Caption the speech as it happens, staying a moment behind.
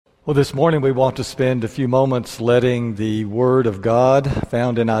Well, this morning we want to spend a few moments letting the Word of God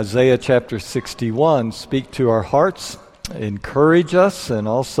found in Isaiah chapter 61 speak to our hearts, encourage us, and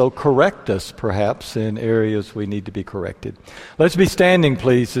also correct us perhaps in areas we need to be corrected. Let's be standing,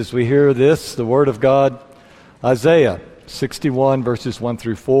 please, as we hear this, the Word of God, Isaiah 61 verses 1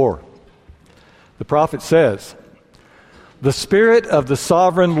 through 4. The prophet says, "The Spirit of the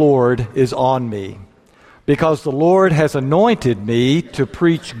Sovereign Lord is on me, because the Lord has anointed me to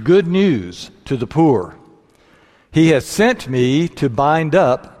preach good news to the poor. He has sent me to bind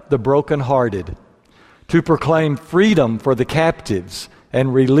up the brokenhearted, to proclaim freedom for the captives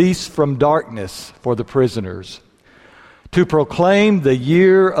and release from darkness for the prisoners, to proclaim the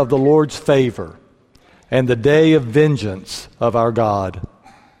year of the Lord's favor and the day of vengeance of our God,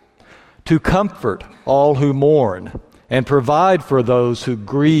 to comfort all who mourn and provide for those who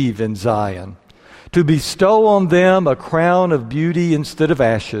grieve in Zion, to bestow on them a crown of beauty instead of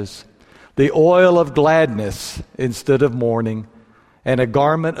ashes, the oil of gladness instead of mourning, and a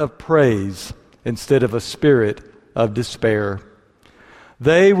garment of praise instead of a spirit of despair.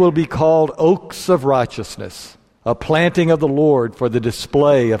 They will be called oaks of righteousness, a planting of the Lord for the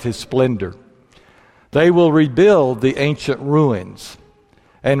display of His splendor. They will rebuild the ancient ruins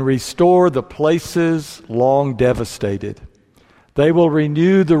and restore the places long devastated. They will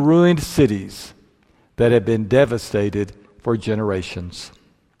renew the ruined cities that have been devastated for generations."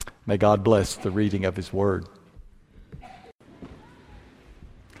 May God bless the reading of His Word.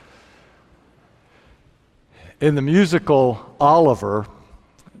 In the musical Oliver,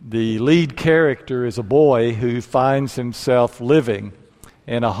 the lead character is a boy who finds himself living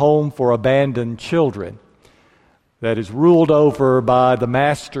in a home for abandoned children that is ruled over by the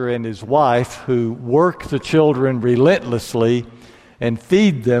master and his wife, who work the children relentlessly and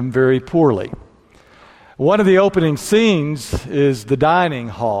feed them very poorly. One of the opening scenes is the dining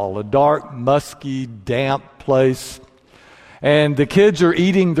hall, a dark, musky, damp place. And the kids are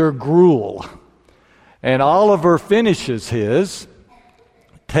eating their gruel. And Oliver finishes his,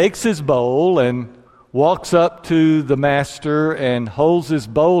 takes his bowl, and walks up to the master and holds his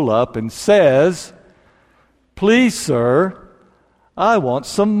bowl up and says, "Please, sir, I want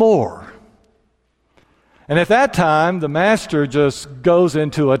some more." And at that time, the master just goes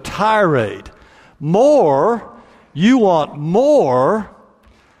into a tirade. "More? You want more?"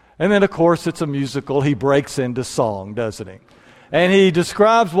 And then, of course, it's a musical. He breaks into song, doesn't he? And he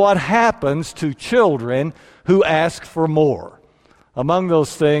describes what happens to children who ask for more. Among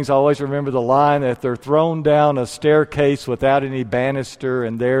those things, I always remember the line that they're thrown down a staircase without any banister,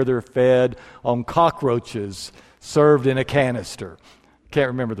 and there they're fed on cockroaches served in a canister. Can't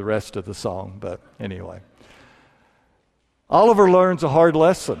remember the rest of the song, but anyway. Oliver learns a hard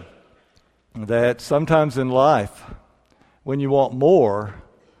lesson, that sometimes in life, when you want more,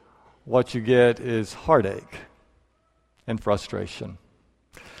 what you get is heartache and frustration.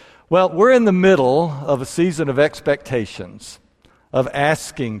 Well, we're in the middle of a season of expectations, of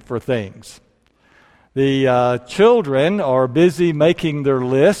asking for things. The children are busy making their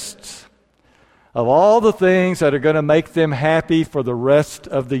lists of all the things that are going to make them happy for the rest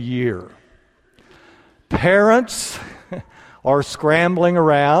of the year. Parents are scrambling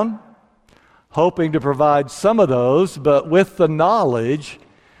around, hoping to provide some of those, but with the knowledge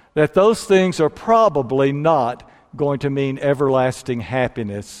that those things are probably not going to mean everlasting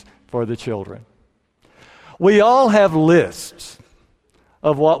happiness for the children. We all have lists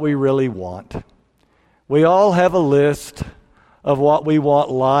of what we really want. We all have a list of what we want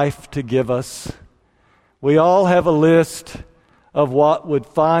life to give us. We all have a list of what would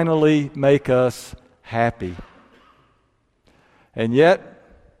finally make us happy. And yet,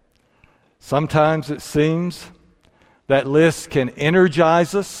 sometimes it seems that list can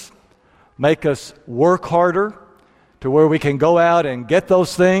energize us, make us work harder to where we can go out and get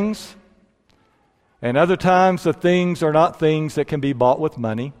those things. And other times the things are not things that can be bought with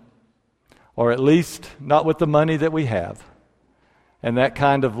money, or at least not with the money that we have. And that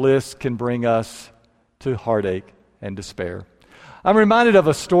kind of list can bring us to heartache and despair. I'm reminded of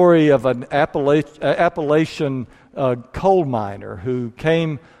a story of an Appalachian coal miner who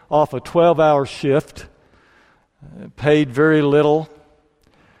came off a 12-hour shift, paid very little,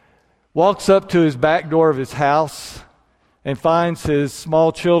 walks up to his back door of his house and finds his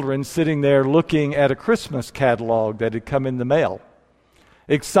small children sitting there looking at a Christmas catalog that had come in the mail,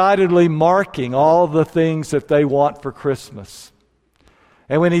 excitedly marking all the things that they want for Christmas.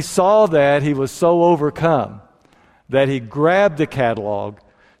 And when he saw that, he was so overcome that he grabbed the catalog,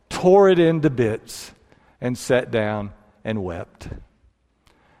 tore it into bits, and sat down and wept,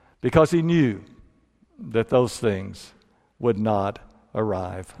 because he knew that those things would not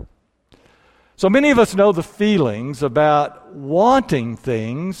arrive. So many of us know the feelings about wanting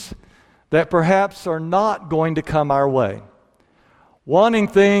things that perhaps are not going to come our way. Wanting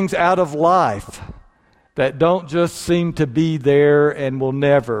things out of life that don't just seem to be there and will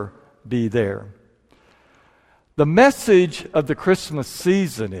never be there. The message of the Christmas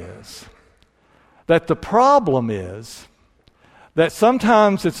season is that the problem is that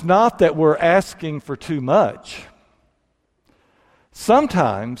sometimes it's not that we're asking for too much.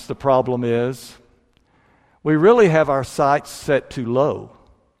 Sometimes the problem is we really have our sights set too low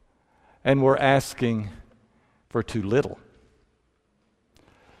and we're asking for too little.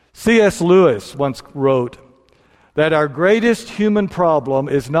 C.S. Lewis once wrote that our greatest human problem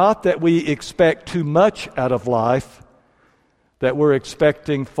is not that we expect too much out of life, that we're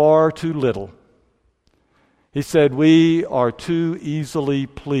expecting far too little. He said, we are too easily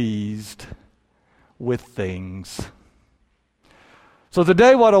pleased with things. So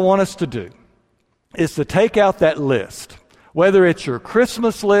today what I want us to do is to take out that list, whether it's your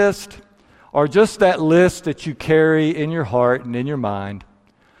Christmas list or just that list that you carry in your heart and in your mind,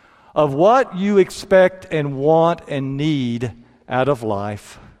 of what you expect and want and need out of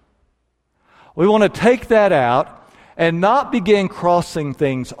life. We want to take that out and not begin crossing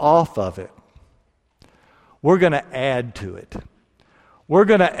things off of it. We're going to add to it. We're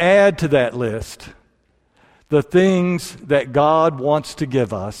going to add to that list the things that God wants to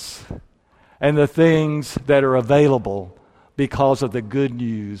give us and the things that are available because of the good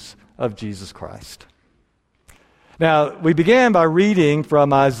news of Jesus Christ. Now, we began by reading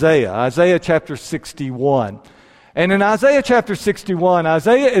from Isaiah chapter 61. And in Isaiah chapter 61,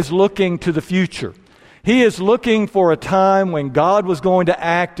 Isaiah is looking to the future. He is looking for a time when God was going to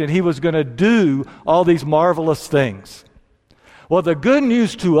act and He was going to do all these marvelous things. Well, the good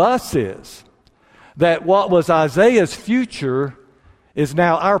news to us is that what was Isaiah's future is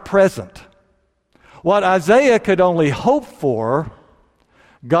now our present. What Isaiah could only hope for,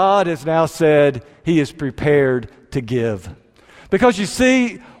 God has now said He is prepared to give. Because you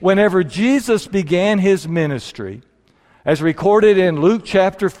see, whenever Jesus began His ministry, as recorded in Luke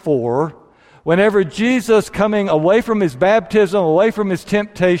chapter 4, whenever Jesus, coming away from His baptism, away from His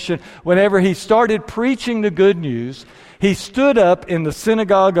temptation, whenever He started preaching the good news, He stood up in the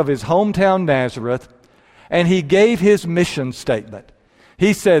synagogue of His hometown Nazareth and He gave His mission statement.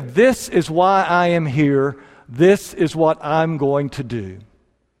 He said, "This is why I am here. This is what I'm going to do."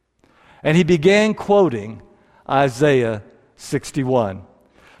 And He began quoting Isaiah 61.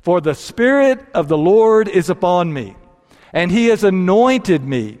 "For the Spirit of the Lord is upon me, and He has anointed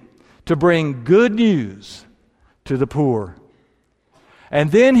me to bring good news to the poor."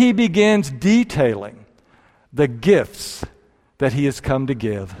 And then He begins detailing the gifts that He has come to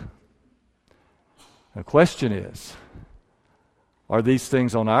give. The question is, are these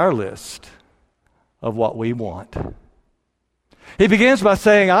things on our list of what we want? He begins by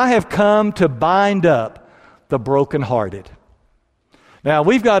saying, "I have come to bind up the brokenhearted." Now,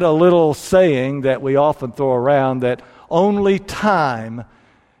 we've got a little saying that we often throw around that only time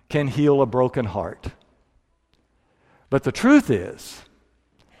can heal a broken heart. But the truth is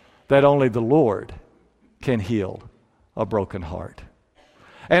that only the Lord can heal a broken heart.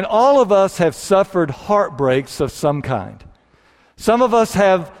 And all of us have suffered heartbreaks of some kind. Some of us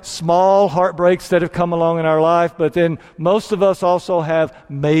have small heartbreaks that have come along in our life, but then most of us also have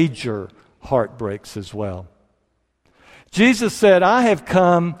major heartbreaks as well. Jesus said, "I have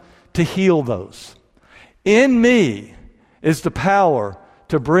come to heal those." In me is the power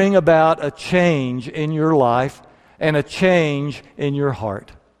to bring about a change in your life and a change in your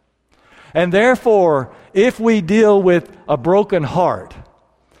heart. And therefore, if we deal with a broken heart,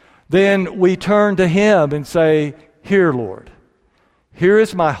 then we turn to Him and say, "Here, Lord, here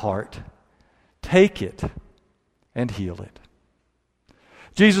is my heart. Take it and heal it."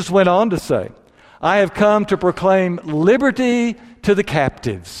 Jesus went on to say, "I have come to proclaim liberty to the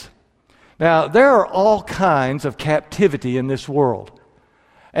captives." Now, there are all kinds of captivity in this world.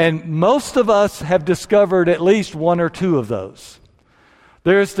 And most of us have discovered at least one or two of those.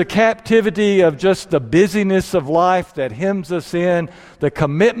 There's the captivity of just the busyness of life that hems us in, the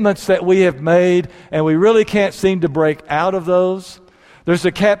commitments that we have made, and we really can't seem to break out of those. There's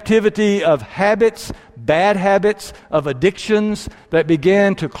the captivity of habits, bad habits, of addictions that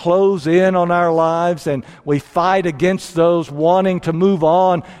begin to close in on our lives, and we fight against those, wanting to move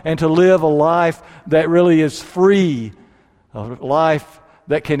on and to live a life that really is free, a life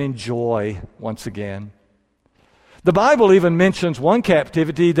that can enjoy once again. The Bible even mentions one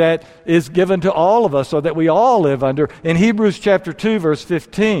captivity that is given to all of us, or that we all live under, in Hebrews chapter 2, verse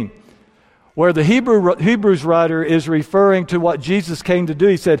 15, where the Hebrews writer is referring to what Jesus came to do.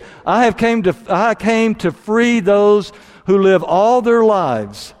 He said, I came to free those who live all their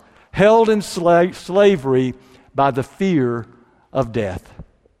lives held in slavery by the fear of death.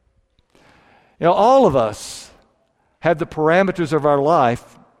 You know, all of us have the parameters of our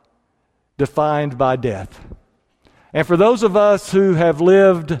life defined by death. And for those of us who have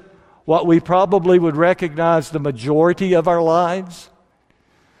lived what we probably would recognize the majority of our lives,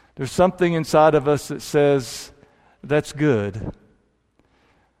 there's something inside of us that says, that's good,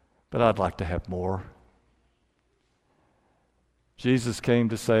 but I'd like to have more. Jesus came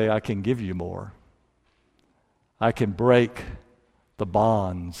to say, I can give you more. I can break the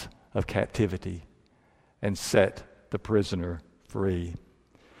bonds of captivity and set the prisoner free.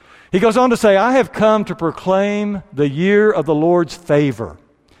 He goes on to say, I have come to proclaim the year of the Lord's favor.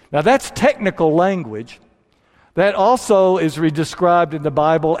 Now that's technical language. That also is described in the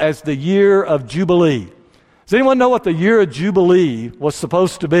Bible as the year of Jubilee. Does anyone know what the year of Jubilee was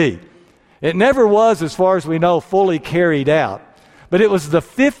supposed to be? It never was, as far as we know, fully carried out. But it was the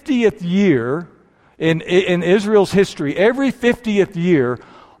 50th year in Israel's history. Every 50th year,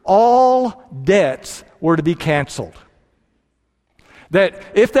 all debts were to be canceled. That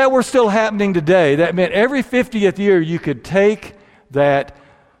if that were still happening today, that meant every 50th year you could take that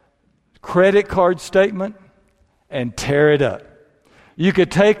credit card statement and tear it up. You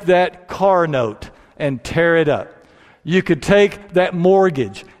could take that car note and tear it up. You could take that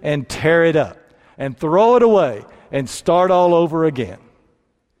mortgage and tear it up and throw it away and start all over again.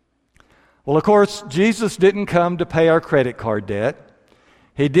 Well, of course, Jesus didn't come to pay our credit card debt.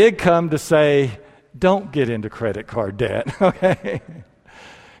 He did come to say, don't get into credit card debt, okay?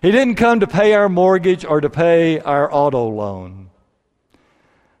 He didn't come to pay our mortgage or to pay our auto loan.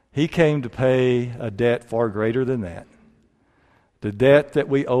 He came to pay a debt far greater than that. The debt that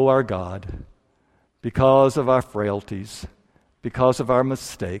we owe our God because of our frailties, because of our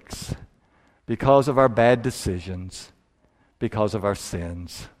mistakes, because of our bad decisions, because of our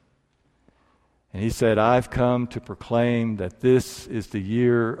sins. And he said, I've come to proclaim that this is the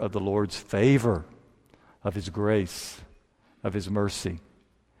year of the Lord's favor, of his grace, of his mercy.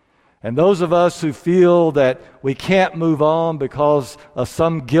 And those of us who feel that we can't move on because of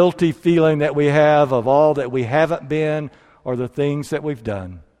some guilty feeling that we have of all that we haven't been or the things that we've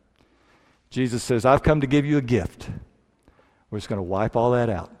done, Jesus says, I've come to give you a gift. We're just going to wipe all that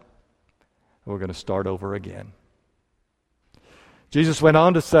out. We're going to start over again. Jesus went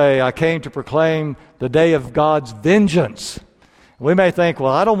on to say, I came to proclaim the day of God's vengeance. We may think,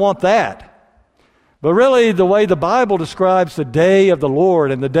 well, I don't want that. But really, the way the Bible describes the day of the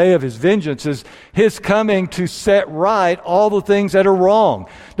Lord and the day of his vengeance is his coming to set right all the things that are wrong.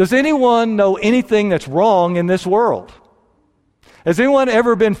 Does anyone know anything that's wrong in this world? Has anyone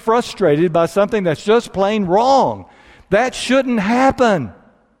ever been frustrated by something that's just plain wrong? That shouldn't happen.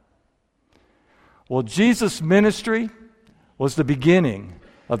 Well, Jesus' ministry was the beginning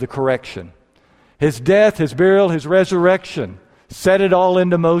of the correction. His death, his burial, his resurrection set it all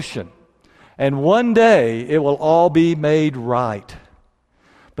into motion. And one day it will all be made right.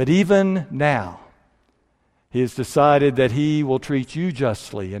 But even now, he has decided that he will treat you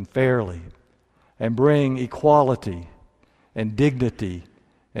justly and fairly and bring equality and dignity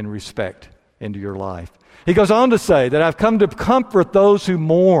and respect into your life. He goes on to say that I've come to comfort those who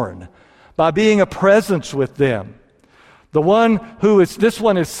mourn by being a presence with them. The one this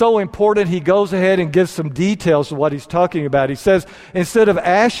one is so important, he goes ahead and gives some details of what he's talking about. He says, instead of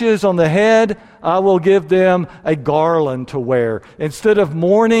ashes on the head, I will give them a garland to wear. Instead of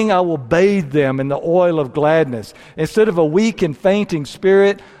mourning, I will bathe them in the oil of gladness. Instead of a weak and fainting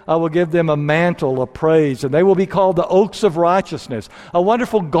spirit, I will give them a mantle of praise. And they will be called the oaks of righteousness, a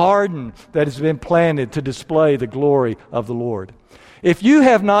wonderful garden that has been planted to display the glory of the Lord. If you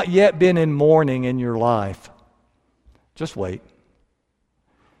have not yet been in mourning in your life, just wait.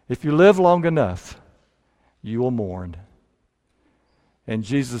 If you live long enough, you will mourn. And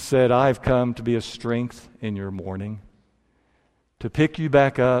Jesus said, I have come to be a strength in your mourning, to pick you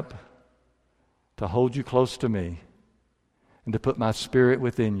back up, to hold you close to me, and to put my spirit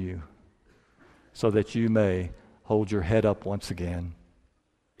within you so that you may hold your head up once again.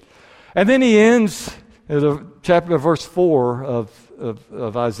 And then he ends the chapter, verse 4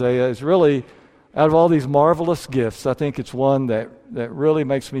 of Isaiah is really, out of all these marvelous gifts, I think it's one that really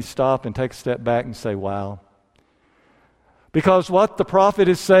makes me stop and take a step back and say, wow. Because what the prophet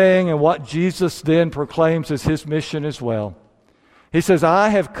is saying and what Jesus then proclaims as his mission as well. He says, I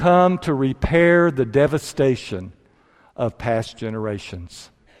have come to repair the devastation of past generations.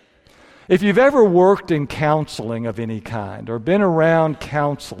 If you've ever worked in counseling of any kind or been around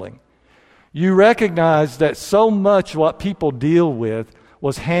counseling, You recognize that so much what people deal with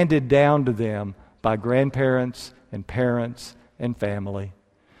was handed down to them by grandparents and parents and family.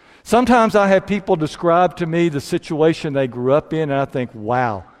 Sometimes I have people describe to me the situation they grew up in, and I think,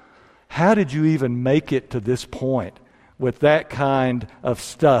 wow, how did you even make it to this point with that kind of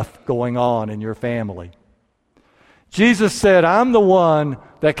stuff going on in your family? Jesus said, I'm the one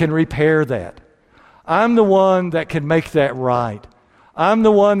that can repair that. I'm the one that can make that right. I'm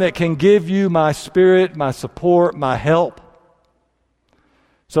the one that can give you my spirit, my support, my help,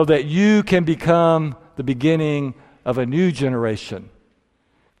 so that you can become the beginning of a new generation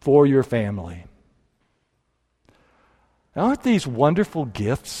for your family. Aren't these wonderful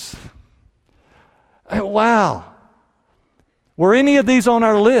gifts? Wow. Were any of these on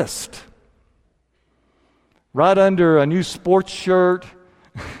our list? Right under a new sports shirt.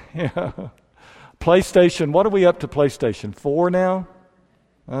 PlayStation. What are we up to PlayStation 4 now?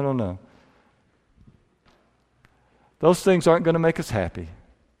 I don't know. Those things aren't going to make us happy.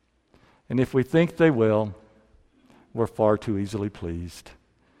 And if we think they will, we're far too easily pleased.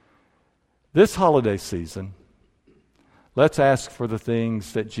 This holiday season, let's ask for the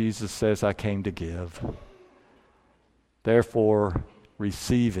things that Jesus says I came to give. Therefore,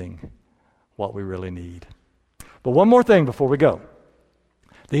 receiving what we really need. But one more thing before we go.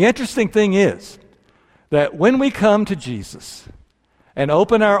 The interesting thing is that when we come to Jesus and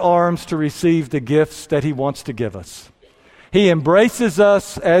open our arms to receive the gifts that He wants to give us, He embraces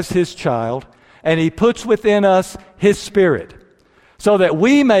us as His child, and He puts within us His Spirit, so that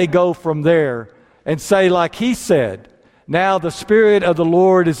we may go from there and say, like He said, now the Spirit of the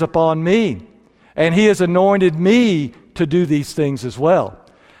Lord is upon me, and He has anointed me to do these things as well.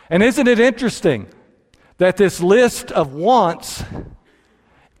 And isn't it interesting that this list of wants,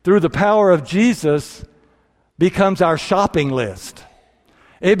 through the power of Jesus, becomes our shopping list.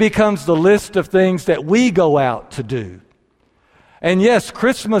 It becomes the list of things that we go out to do. And yes,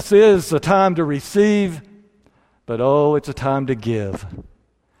 Christmas is a time to receive, but it's a time to give.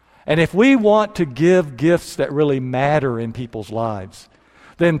 And if we want to give gifts that really matter in people's lives,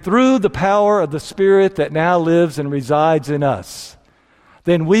 then through the power of the Spirit that now lives and resides in us,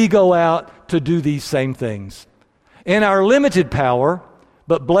 then we go out to do these same things. In our limited power,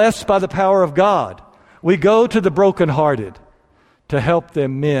 but blessed by the power of God, we go to the brokenhearted to help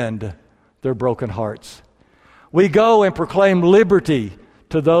them mend their broken hearts. We go and proclaim liberty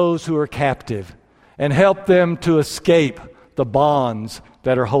to those who are captive and help them to escape the bonds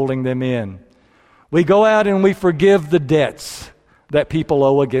that are holding them in. We go out and we forgive the debts that people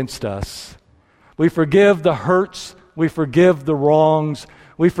owe against us. We forgive the hurts. We forgive the wrongs.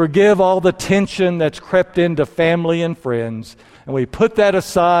 We forgive all the tension that's crept into family and friends. And we put that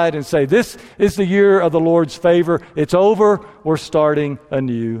aside and say, this is the year of the Lord's favor. It's over. We're starting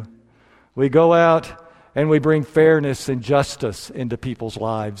anew. We go out and we bring fairness and justice into people's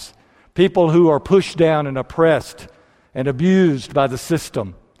lives. People who are pushed down and oppressed and abused by the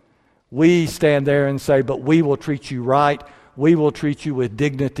system. We stand there and say, but we will treat you right. We will treat you with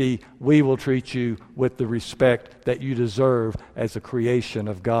dignity. We will treat you with the respect that you deserve as a creation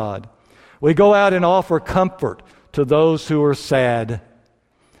of God. We go out and offer comfort to those who are sad.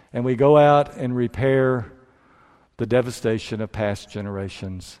 And we go out and repair the devastation of past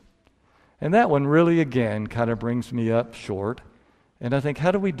generations. And that one really, again, kind of brings me up short. And I think,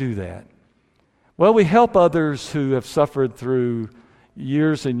 how do we do that? Well, we help others who have suffered through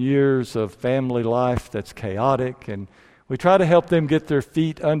years and years of family life that's chaotic, and we try to help them get their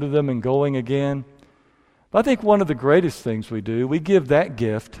feet under them and going again. But I think one of the greatest things we do, we give that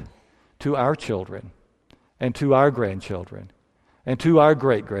gift to our children and to our grandchildren and to our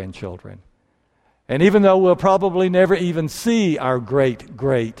great-grandchildren. And even though we'll probably never even see our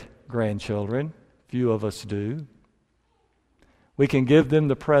great-great-grandchildren, few of us do, we can give them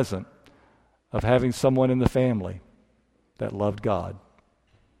the present of having someone in the family that loved God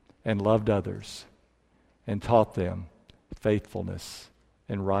and loved others and taught them faithfulness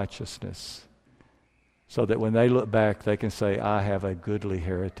and righteousness, so that when they look back, they can say, I have a goodly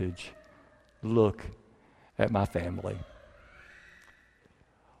heritage. Look at my family.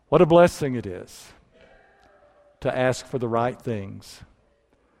 What a blessing it is to ask for the right things.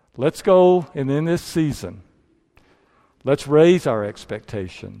 Let's go, and in this season, let's raise our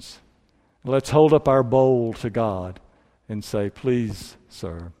expectations. Let's hold up our bowl to God and say, please,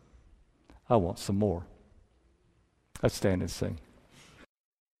 sir, I want some more. Let's stand and sing.